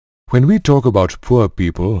When we talk about poor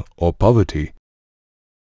people or poverty,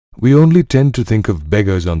 we only tend to think of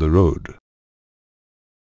beggars on the road.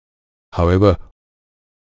 However,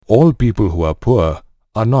 all people who are poor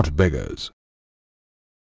are not beggars.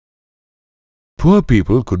 Poor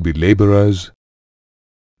people could be laborers,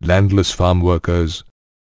 landless farm workers,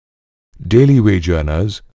 daily wage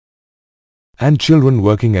earners, and children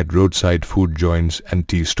working at roadside food joints and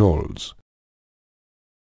tea stalls.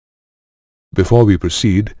 Before we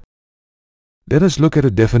proceed, let us look at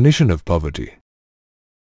a definition of poverty.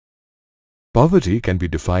 Poverty can be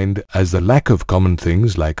defined as the lack of common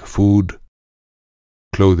things like food,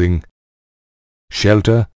 clothing,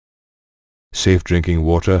 shelter, safe drinking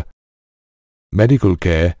water, medical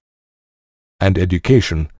care, and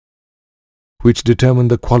education, which determine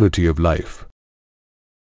the quality of life.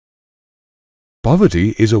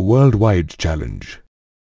 Poverty is a worldwide challenge.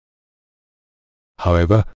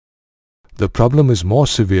 However, the problem is more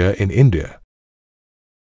severe in India.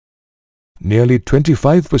 Nearly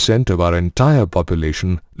 25% of our entire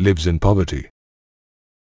population lives in poverty.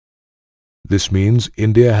 This means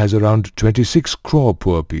India has around 26 crore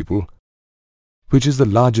poor people, which is the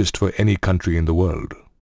largest for any country in the world.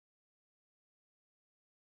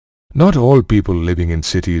 Not all people living in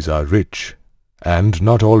cities are rich, and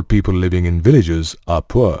not all people living in villages are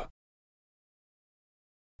poor.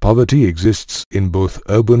 Poverty exists in both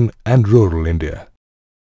urban and rural India.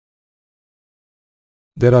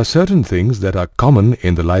 There are certain things that are common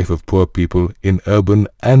in the life of poor people in urban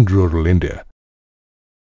and rural India.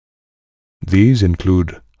 These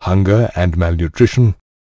include hunger and malnutrition,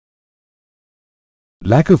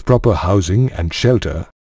 lack of proper housing and shelter.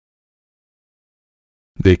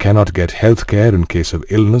 They cannot get health care in case of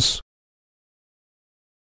illness,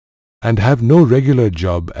 and have no regular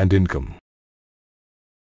job and income.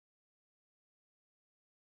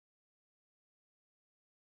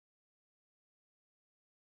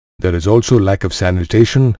 There is also lack of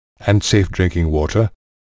sanitation and safe drinking water.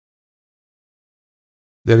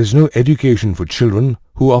 There is no education for children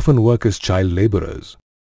who often work as child laborers.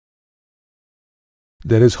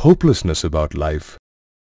 There is hopelessness about life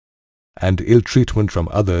and ill treatment from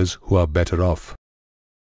others who are better off.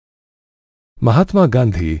 Mahatma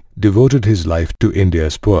Gandhi devoted his life to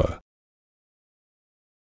India's poor.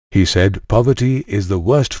 He said poverty is the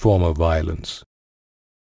worst form of violence.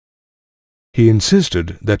 He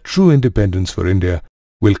insisted that true independence for India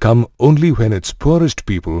will come only when its poorest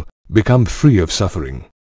people become free of suffering.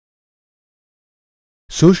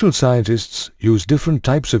 Social scientists use different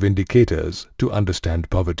types of indicators to understand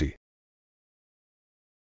poverty.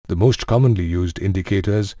 The most commonly used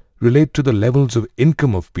indicators relate to the levels of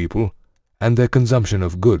income of people and their consumption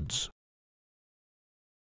of goods.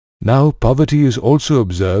 Now, poverty is also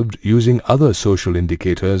observed using other social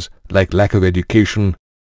indicators like lack of education,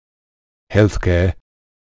 health care,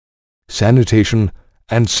 sanitation,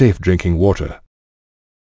 and safe drinking water.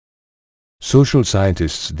 Social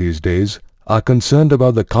scientists these days are concerned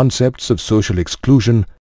about the concepts of social exclusion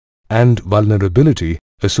and vulnerability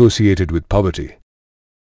associated with poverty.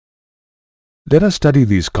 Let us study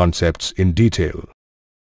these concepts in detail.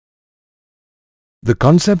 The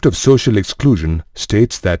concept of social exclusion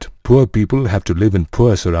states that poor people have to live in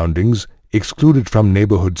poor surroundings, excluded from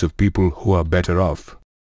neighborhoods of people who are better off.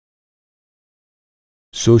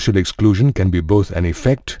 Social exclusion can be both an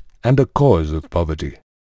effect and a cause of poverty.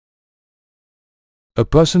 A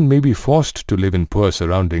person may be forced to live in poor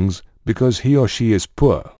surroundings because he or she is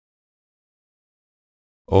poor.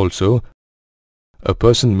 Also, a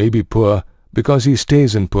person may be poor because he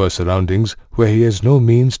stays in poor surroundings where he has no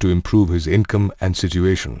means to improve his income and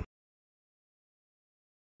situation.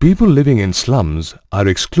 People living in slums are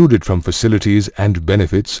excluded from facilities and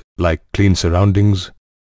benefits like clean surroundings,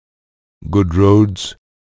 good roads,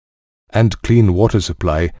 and clean water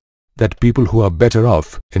supply that people who are better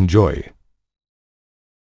off enjoy.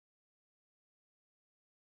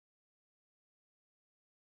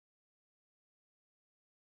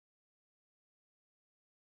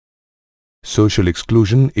 Social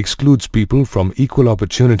exclusion excludes people from equal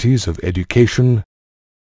opportunities of education,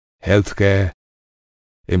 health care,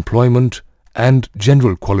 employment, and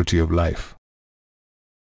general quality of life.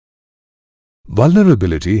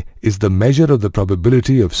 Vulnerability is the measure of the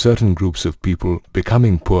probability of certain groups of people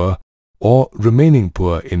becoming poor or remaining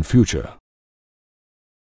poor in future.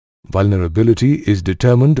 Vulnerability is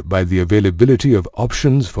determined by the availability of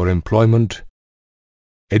options for employment,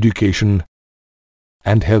 education,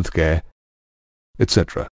 and health care,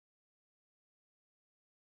 etc.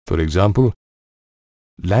 For example,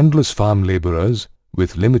 landless farm laborers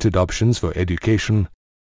with limited options for education,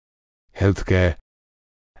 health care,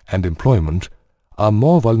 and employment are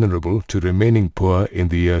more vulnerable to remaining poor in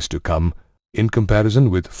the years to come in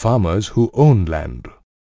comparison with farmers who own land.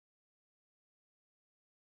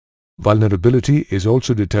 Vulnerability is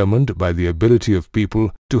also determined by the ability of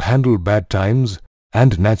people to handle bad times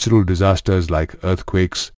and natural disasters like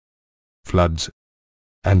earthquakes, floods,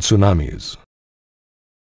 and tsunamis.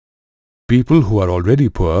 People who are already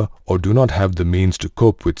poor or do not have the means to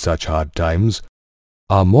cope with such hard times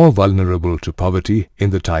are more vulnerable to poverty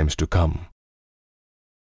in the times to come.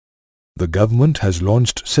 The government has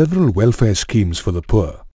launched several welfare schemes for the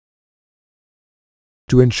poor.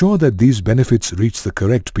 To ensure that these benefits reach the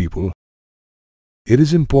correct people, it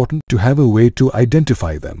is important to have a way to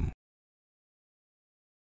identify them.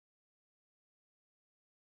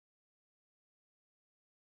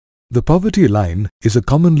 The poverty line is a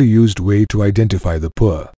commonly used way to identify the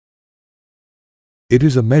poor. It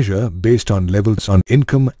is a measure based on levels on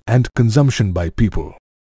income and consumption by people.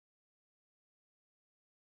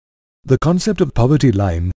 The concept of poverty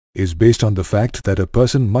line is based on the fact that a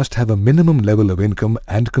person must have a minimum level of income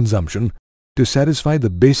and consumption to satisfy the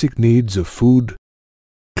basic needs of food,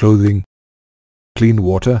 clothing, clean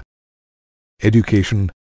water,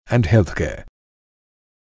 education, and healthcare.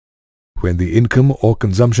 When the income or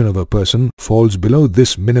consumption of a person falls below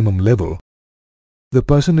this minimum level, the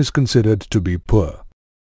person is considered to be poor.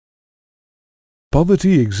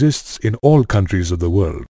 Poverty exists in all countries of the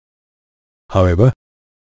world. However,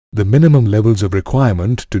 the minimum levels of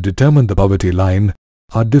requirement to determine the poverty line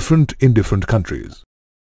are different in different countries.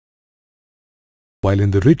 While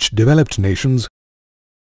in the rich developed nations,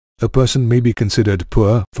 a person may be considered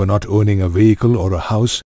poor for not owning a vehicle or a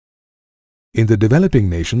house, in the developing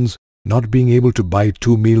nations, not being able to buy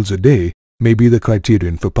 2 meals a day may be the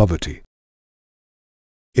criterion for poverty.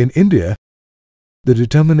 In India, the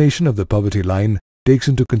determination of the poverty line takes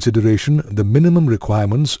into consideration the minimum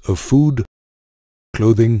requirements of food,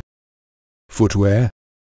 clothing, footwear,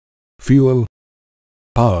 fuel,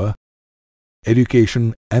 power,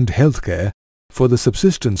 education, and healthcare for the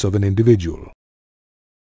subsistence of an individual.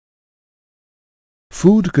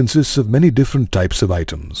 Food consists of many different types of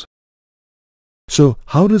items. So,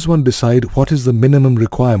 how does one decide what is the minimum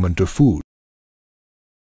requirement of food?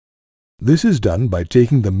 This is done by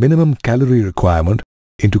taking the minimum calorie requirement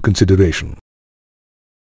into consideration.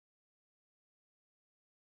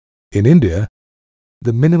 In India,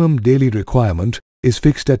 the minimum daily requirement is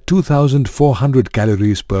fixed at 2,400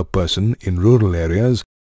 calories per person in rural areas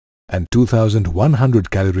and 2,100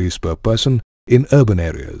 calories per person in urban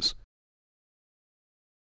areas.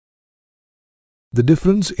 The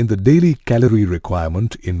difference in the daily calorie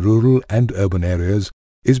requirement in rural and urban areas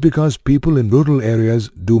is because people in rural areas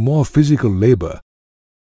do more physical labor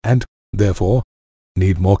and, therefore,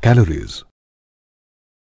 need more calories.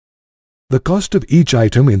 The cost of each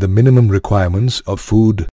item in the minimum requirements of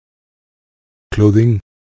food, clothing,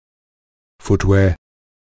 footwear,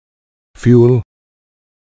 fuel,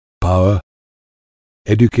 power,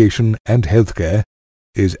 education, and healthcare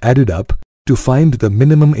is added up to find the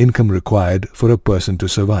minimum income required for a person to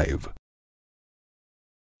survive.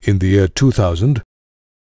 In the year 2000,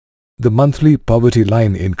 the monthly poverty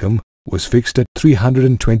line income was fixed at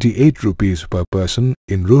 328 rupees per person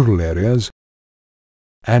in rural areas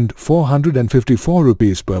and 454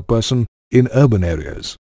 rupees per person in urban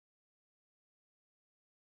areas.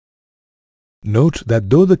 Note that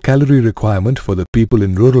though the calorie requirement for the people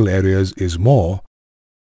in rural areas is more,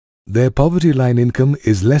 their poverty line income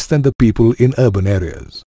is less than the people in urban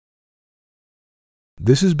areas.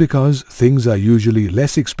 This is because things are usually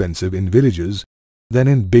less expensive in villages than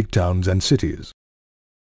in big towns and cities.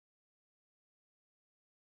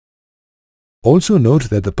 Also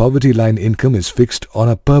note that the poverty line income is fixed on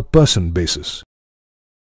a per-person basis.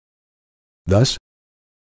 Thus,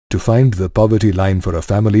 to find the poverty line for a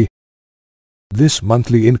family, this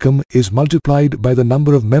monthly income is multiplied by the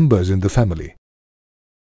number of members in the family.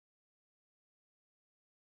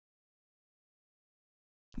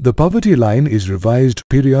 The poverty line is revised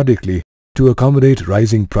periodically to accommodate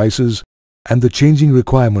rising prices and the changing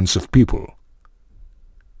requirements of people.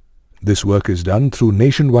 This work is done through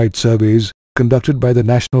nationwide surveys conducted by the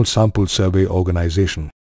National Sample Survey Organization.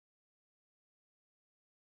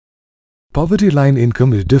 Poverty line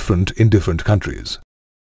income is different in different countries.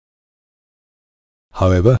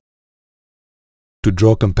 However, to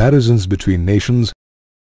draw comparisons between nations,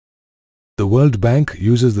 the World Bank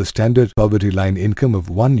uses the standard poverty line income of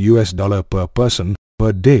 $1 per person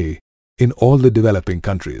per day in all the developing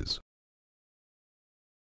countries.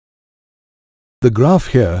 The graph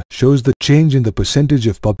here shows the change in the percentage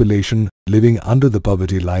of population living under the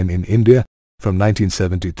poverty line in India from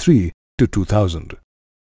 1973 to 2000.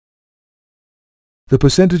 the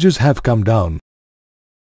percentages have come down.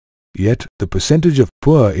 Yet, the percentage of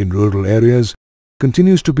poor in rural areas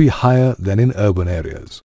continues to be higher than in urban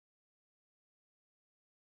areas.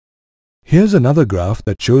 Here's another graph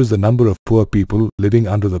that shows the number of poor people living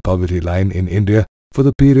under the poverty line in India for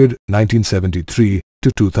the period 1973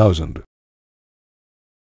 to 2000.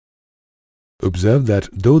 Observe that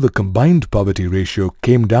though the combined poverty ratio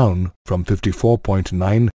came down from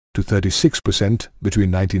 54.9 to 36%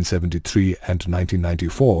 between 1973 and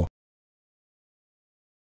 1994,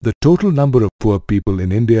 the total number of poor people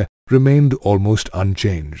in India remained almost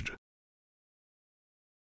unchanged.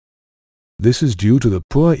 This is due to the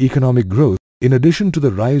poor economic growth in addition to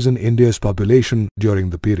the rise in India's population during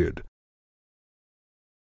the period.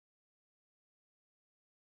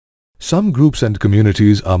 Some groups and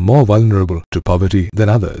communities are more vulnerable to poverty than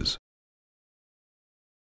others.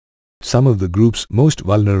 Some of the groups most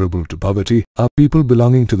vulnerable to poverty are people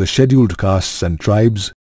belonging to the scheduled castes and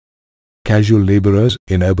tribes, casual laborers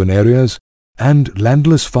in urban areas, and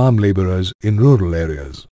landless farm laborers in rural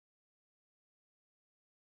areas.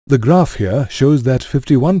 The graph here shows that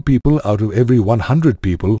 51 people out of every 100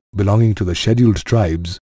 people belonging to the scheduled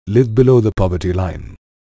tribes live below the poverty line.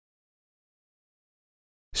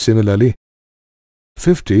 Similarly,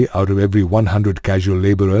 50 out of every 100 casual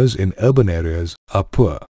laborers in urban areas are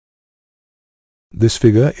poor. This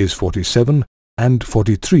figure is 47 and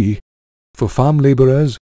 43 for farm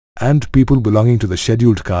laborers and people belonging to the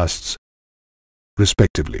scheduled castes,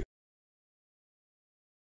 respectively.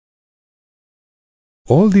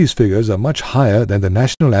 All these figures are much higher than the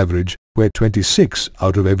national average, where 26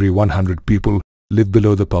 out of every 100 people live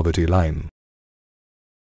below the poverty line.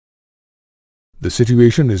 The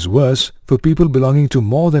situation is worse for people belonging to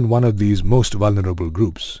more than one of these most vulnerable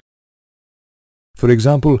groups. For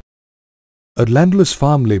example, a landless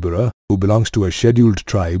farm laborer who belongs to a scheduled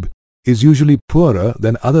tribe is usually poorer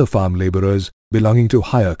than other farm laborers belonging to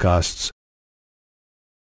higher castes.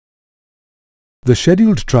 The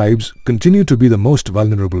scheduled tribes continue to be the most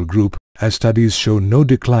vulnerable group, as studies show no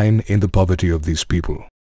decline in the poverty of these people.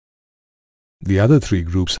 The other three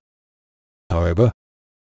groups, however,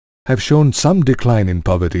 have shown some decline in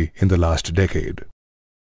poverty in the last decade.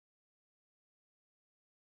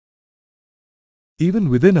 Even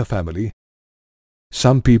within a family,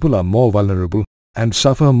 some people are more vulnerable and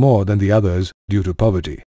suffer more than the others due to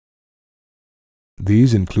poverty.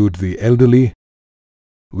 These include the elderly,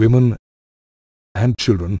 women, and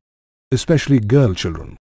children, especially girl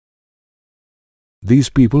children. These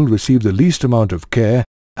people receive the least amount of care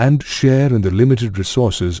and share in the limited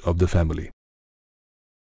resources of the family.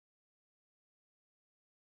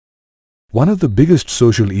 One of the biggest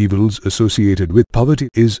social evils associated with poverty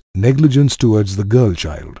is negligence towards the girl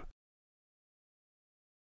child.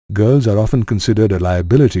 Girls are often considered a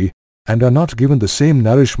liability and are not given the same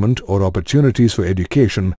nourishment or opportunities for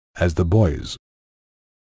education as the boys.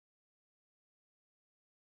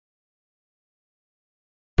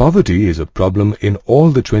 Poverty is a problem in all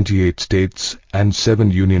the 28 states and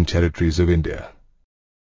 7 union territories of India.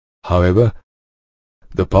 However,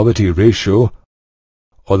 the poverty ratio,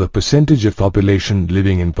 or the percentage of population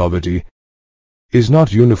living in poverty, is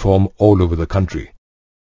not uniform all over the country.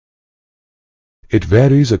 It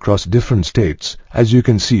varies across different states, as you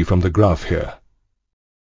can see from the graph here.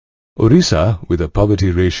 Orissa, with a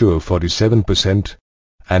poverty ratio of 47%,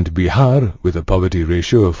 and Bihar, with a poverty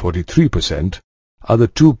ratio of 43%, are the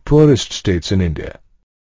two poorest states in India.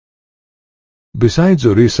 Besides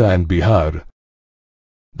Orissa and Bihar,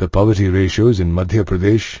 the poverty ratios in Madhya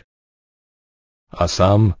Pradesh,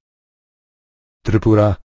 Assam,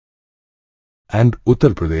 Tripura, and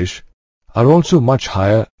Uttar Pradesh are also much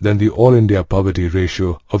higher than the All India poverty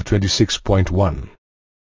ratio of 26.1.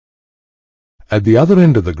 At the other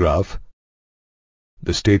end of the graph,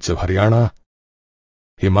 the states of Haryana,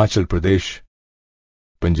 Himachal Pradesh,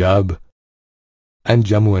 Punjab, and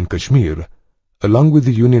Jammu and Kashmir, along with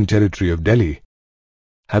the Union Territory of Delhi,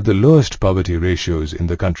 have the lowest poverty ratios in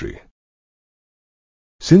the country.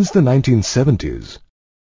 Since the 1970s,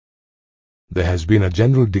 there has been a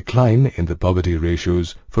general decline in the poverty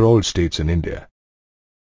ratios for all states in India.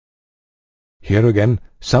 Here again,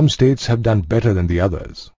 some states have done better than the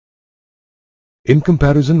others. In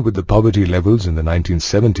comparison with the poverty levels in the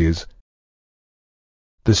 1970s,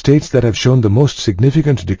 the states that have shown the most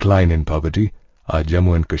significant decline in poverty are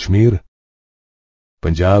Jammu and Kashmir,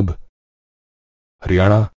 Punjab,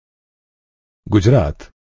 Haryana, Gujarat,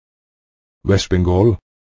 West Bengal,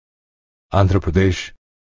 Andhra Pradesh,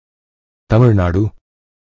 Tamil Nadu,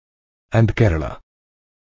 and Kerala.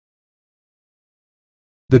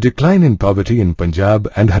 The decline in poverty in Punjab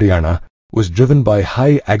and Haryana was driven by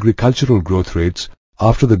high agricultural growth rates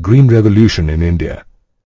after the Green Revolution in India.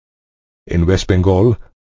 In West Bengal,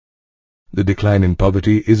 the decline in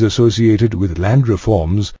poverty is associated with land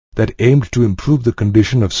reforms that aimed to improve the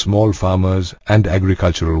condition of small farmers and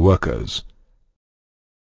agricultural workers.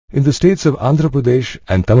 In the states of Andhra Pradesh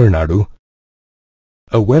and Tamil Nadu,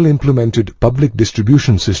 a well-implemented public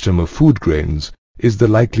distribution system of food grains is the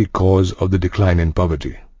likely cause of the decline in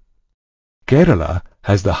poverty. Kerala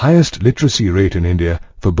has the highest literacy rate in India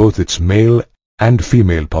for both its male and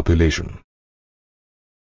female population.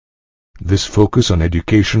 This focus on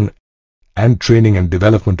education and training and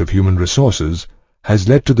development of human resources has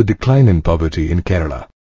led to the decline in poverty in Kerala.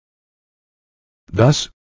 Thus,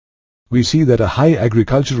 we see that a high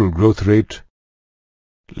agricultural growth rate,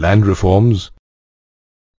 land reforms,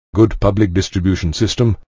 good public distribution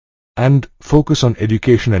system, and focus on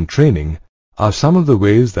education and training are some of the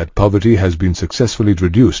ways that poverty has been successfully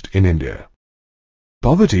reduced in India.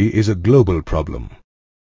 Poverty is a global problem.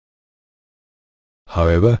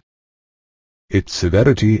 However, its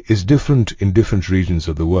severity is different in different regions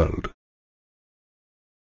of the world.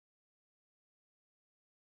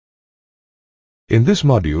 In this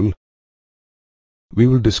module, we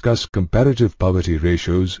will discuss comparative poverty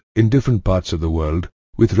ratios in different parts of the world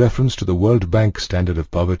with reference to the World Bank Standard of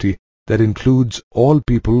Poverty that includes all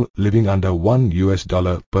people living under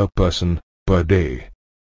 $1 per person per day.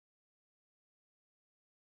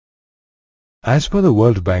 As per the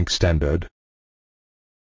World Bank Standard,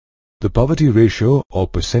 the poverty ratio or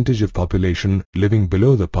percentage of population living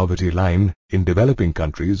below the poverty line in developing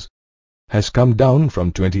countries has come down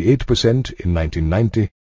from 28% in 1990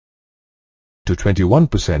 to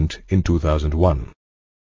 21% in 2001.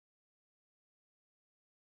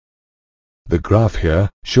 The graph here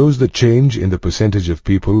shows the change in the percentage of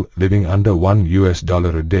people living under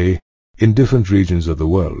 $1 a day in different regions of the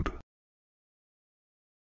world.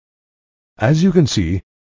 As you can see,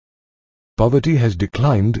 poverty has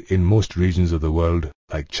declined in most regions of the world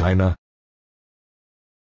like China,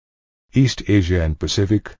 East Asia and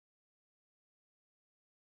Pacific,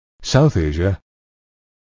 South Asia,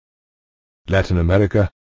 Latin America,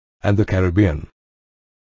 and the Caribbean.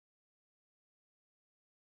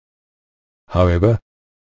 However,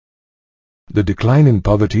 the decline in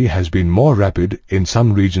poverty has been more rapid in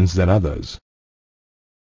some regions than others.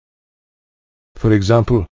 For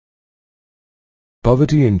example,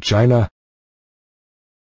 poverty in China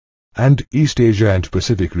and East Asia and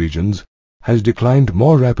Pacific regions has declined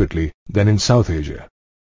more rapidly than in South Asia.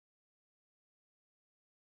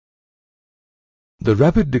 The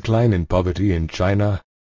rapid decline in poverty in China,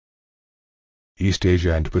 East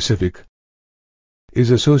Asia and Pacific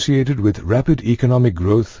is associated with rapid economic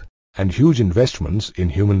growth and huge investments in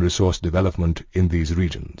human resource development in these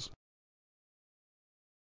regions.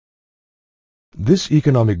 This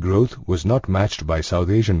economic growth was not matched by South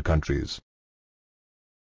Asian countries,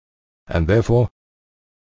 and therefore,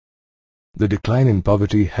 the decline in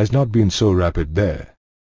poverty has not been so rapid there.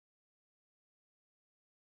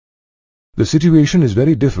 The situation is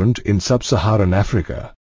very different in sub-Saharan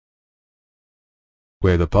Africa,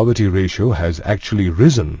 where the poverty ratio has actually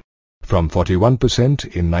risen from 41%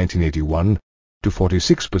 in 1981 to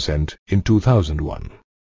 46% in 2001.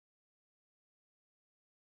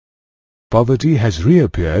 Poverty has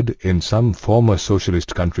reappeared in some former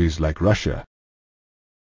socialist countries like Russia,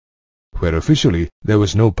 where officially there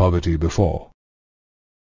was no poverty before.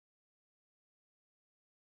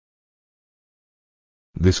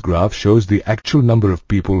 This graph shows the actual number of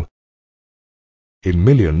people in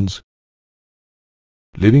millions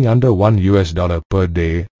living under $1 per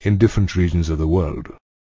day in different regions of the world.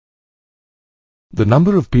 The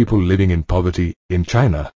number of people living in poverty in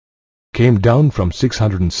China came down from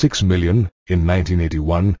 606 million in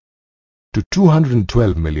 1981 to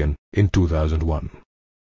 212 million in 2001.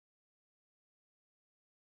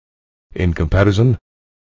 In comparison,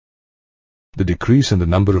 the decrease in the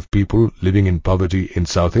number of people living in poverty in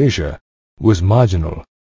South Asia was marginal,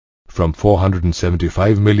 from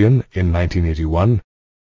 475 million in 1981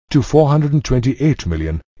 to 428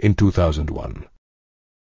 million in 2001.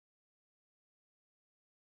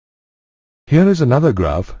 Here is another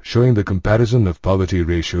graph showing the comparison of poverty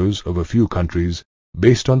ratios of a few countries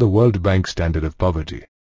based on the World Bank Standard of Poverty.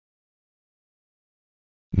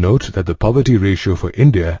 Note that the poverty ratio for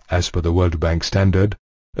India as per the World Bank Standard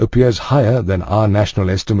appears higher than our national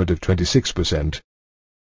estimate of 26%,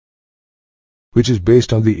 which is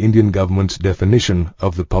based on the Indian government's definition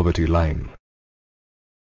of the poverty line.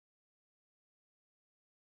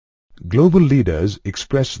 Global leaders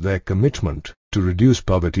expressed their commitment to reduce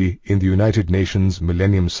poverty in the United Nations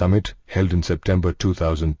Millennium Summit held in September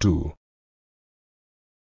 2002.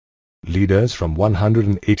 leaders from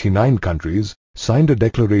 189 countries signed a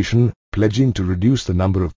declaration pledging to reduce the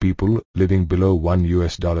number of people living below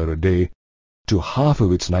 $1 a day to half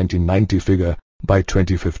of its 1990 figure by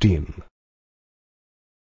 2015.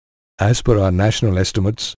 As per our national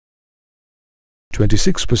estimates,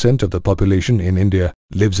 26% of the population in India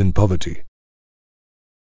lives in poverty.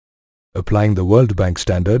 Applying the World Bank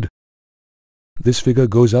standard, this figure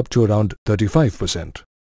goes up to around 35%.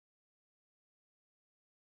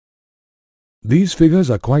 These figures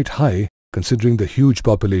are quite high considering the huge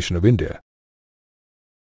population of India.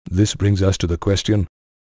 This brings us to the question,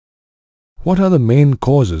 what are the main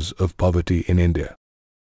causes of poverty in India?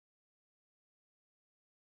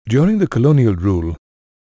 During the colonial rule,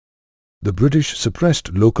 the British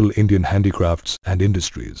suppressed local Indian handicrafts and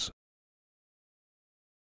industries.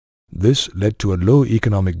 This led to a low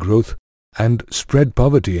economic growth and spread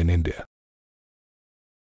poverty in India.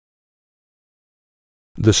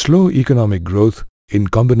 The slow economic growth, in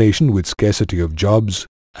combination with scarcity of jobs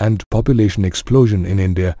and population explosion in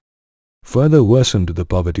India, further worsened the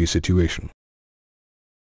poverty situation.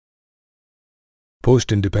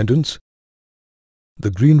 Post-independence,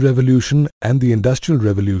 the Green Revolution and the Industrial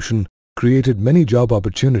Revolution created many job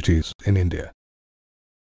opportunities in India.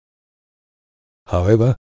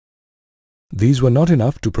 However, these were not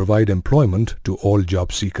enough to provide employment to all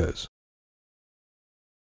job seekers.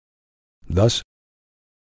 Thus,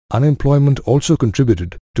 unemployment also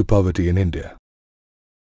contributed to poverty in India.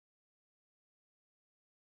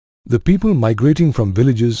 The people migrating from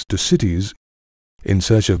villages to cities in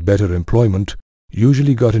search of better employment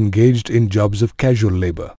usually got engaged in jobs of casual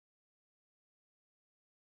labor.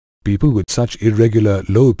 People with such irregular,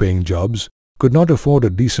 low-paying jobs could not afford a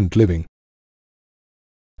decent living,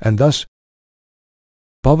 and thus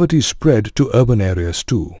poverty spread to urban areas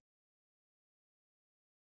too.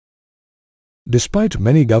 Despite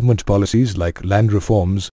many government policies like land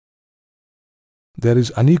reforms, there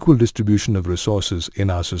is unequal distribution of resources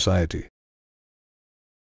in our society.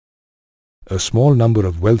 A small number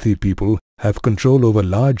of wealthy people have control over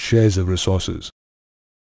large shares of resources,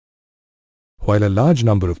 while a large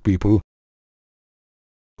number of people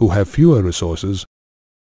who have fewer resources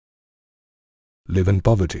live in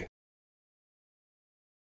poverty.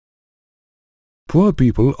 Poor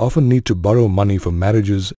people often need to borrow money for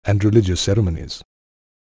marriages and religious ceremonies.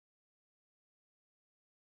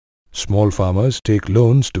 Small farmers take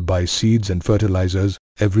loans to buy seeds and fertilizers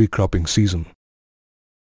every cropping season.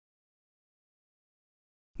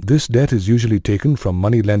 This debt is usually taken from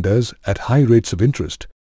money lenders at high rates of interest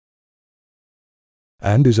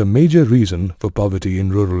and is a major reason for poverty in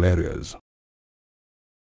rural areas.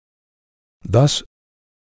 Thus,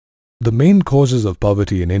 the main causes of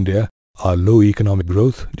poverty in India are low economic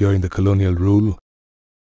growth during the colonial rule,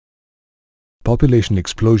 population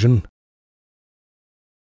explosion,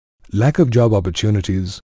 lack of job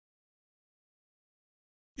opportunities,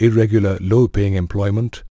 irregular low-paying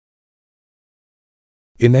employment,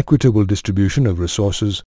 inequitable distribution of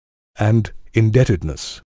resources, and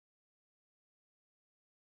indebtedness.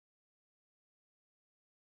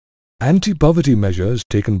 Anti-poverty measures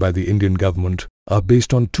taken by the Indian government are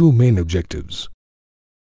based on two main objectives: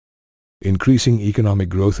 increasing economic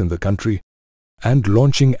growth in the country and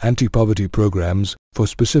launching anti-poverty programs for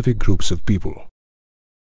specific groups of people.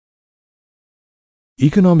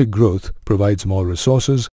 Economic growth provides more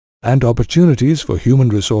resources and opportunities for human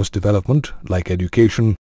resource development like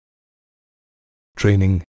education,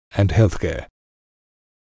 training, and healthcare.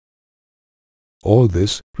 All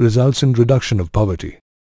this results in reduction of poverty.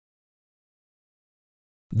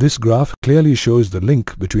 This graph clearly shows the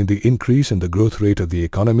link between the increase in the growth rate of the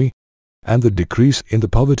economy and the decrease in the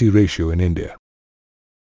poverty ratio in India.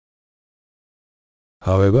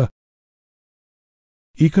 However,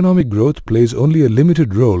 economic growth plays only a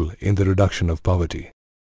limited role in the reduction of poverty.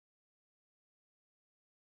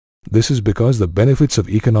 This is because the benefits of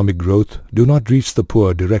economic growth do not reach the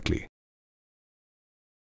poor directly.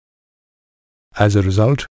 As a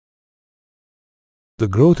result, the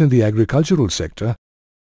growth in the agricultural sector,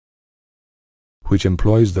 which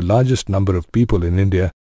employs the largest number of people in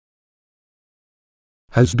India,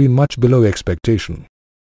 has been much below expectation.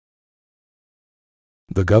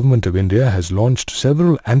 The Government of India has launched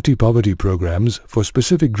several anti-poverty programs for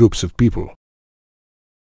specific groups of people.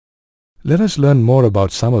 Let us learn more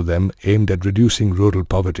about some of them aimed at reducing rural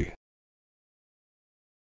poverty.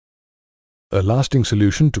 A lasting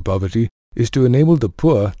solution to poverty is to enable the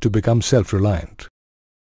poor to become self-reliant.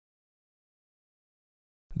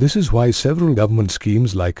 This is why several government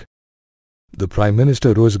schemes like the Prime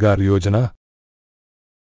Minister Rozgar Yojana,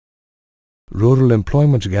 Rural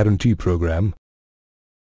Employment Guarantee Program,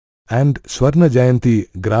 and Swarna Jayanti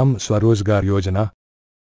Gram Swarozgar Yojana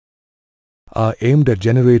are aimed at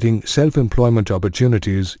generating self-employment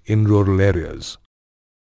opportunities in rural areas.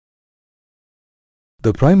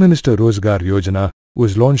 The Prime Minister Rozgar Yojana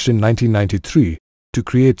was launched in 1993 to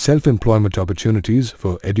create self-employment opportunities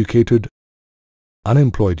for educated,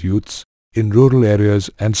 unemployed youths in rural areas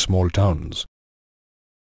and small towns.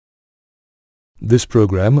 This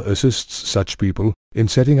program assists such people in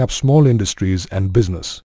setting up small industries and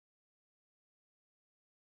business.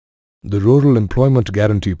 The Rural Employment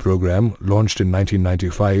Guarantee Program, launched in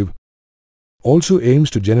 1995, also aims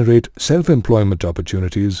to generate self-employment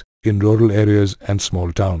opportunities in rural areas and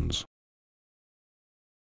small towns.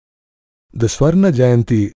 The Swarna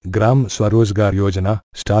Jayanti Gram Swarozgar Yojana,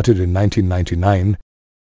 started in 1999,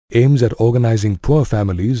 aims at organizing poor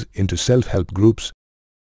families into self-help groups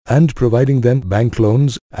and providing them bank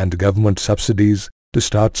loans and government subsidies to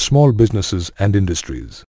start small businesses and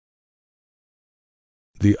industries.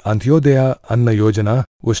 The Antyodaya Anna Yojana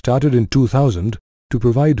was started in 2000 to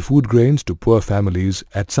provide food grains to poor families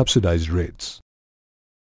at subsidized rates.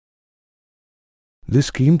 This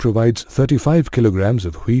scheme provides 35 kilograms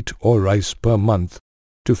of wheat or rice per month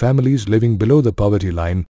to families living below the poverty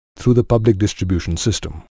line through the public distribution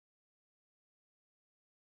system.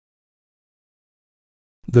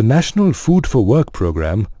 The National Food for Work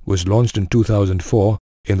program was launched in 2004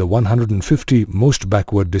 in the 150 most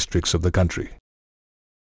backward districts of the country.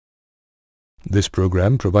 This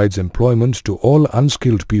program provides employment to all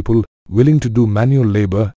unskilled people willing to do manual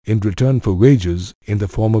labor in return for wages in the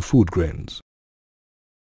form of food grains.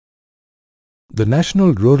 The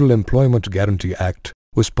National Rural Employment Guarantee Act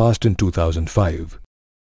was passed in 2005.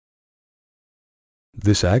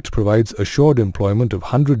 This act provides assured employment of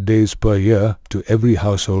 100 days per year to every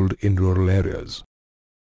household in rural areas.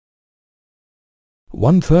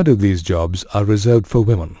 1/3 of these jobs are reserved for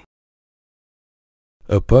women.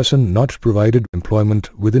 A person not provided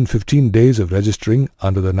employment within 15 days of registering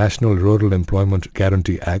under the National Rural Employment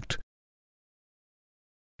Guarantee Act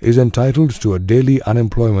is entitled to a daily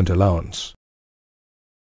unemployment allowance.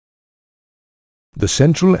 The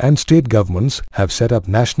central and state governments have set up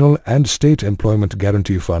national and state employment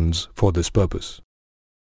guarantee funds for this purpose.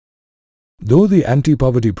 Though the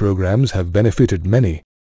anti-poverty programs have benefited many,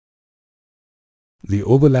 the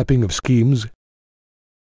overlapping of schemes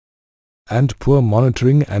and poor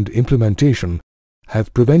monitoring and implementation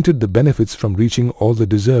have prevented the benefits from reaching all the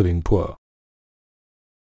deserving poor.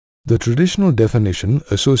 The traditional definition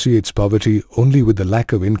associates poverty only with the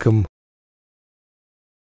lack of income,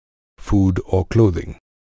 food or clothing.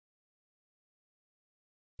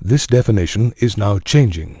 This definition is now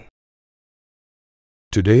changing.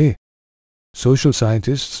 Today, social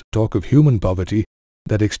scientists talk of human poverty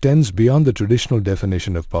that extends beyond the traditional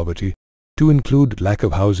definition of poverty to include lack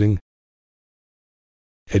of housing,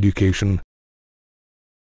 education,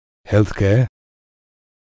 healthcare,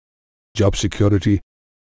 job security,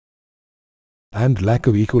 and lack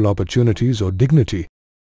of equal opportunities or dignity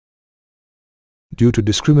due to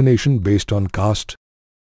discrimination based on caste,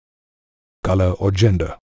 color, or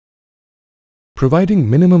gender. Providing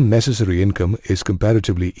minimum necessary income is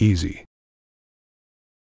comparatively easy.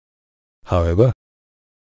 However,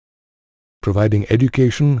 providing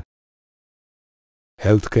education,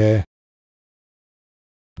 healthcare,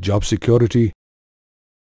 job security,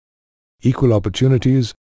 equal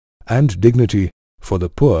opportunities, and dignity for the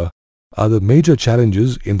poor are the major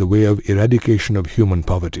challenges in the way of eradication of human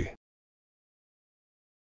poverty.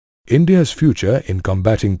 India's future in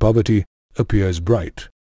combating poverty appears bright.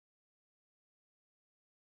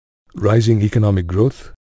 Rising economic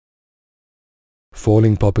growth,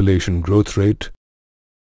 falling population growth rate,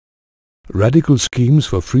 radical schemes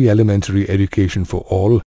for free elementary education for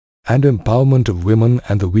all, and empowerment of women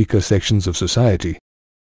and the weaker sections of society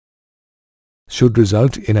should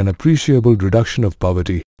result in an appreciable reduction of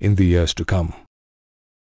poverty in the years to come.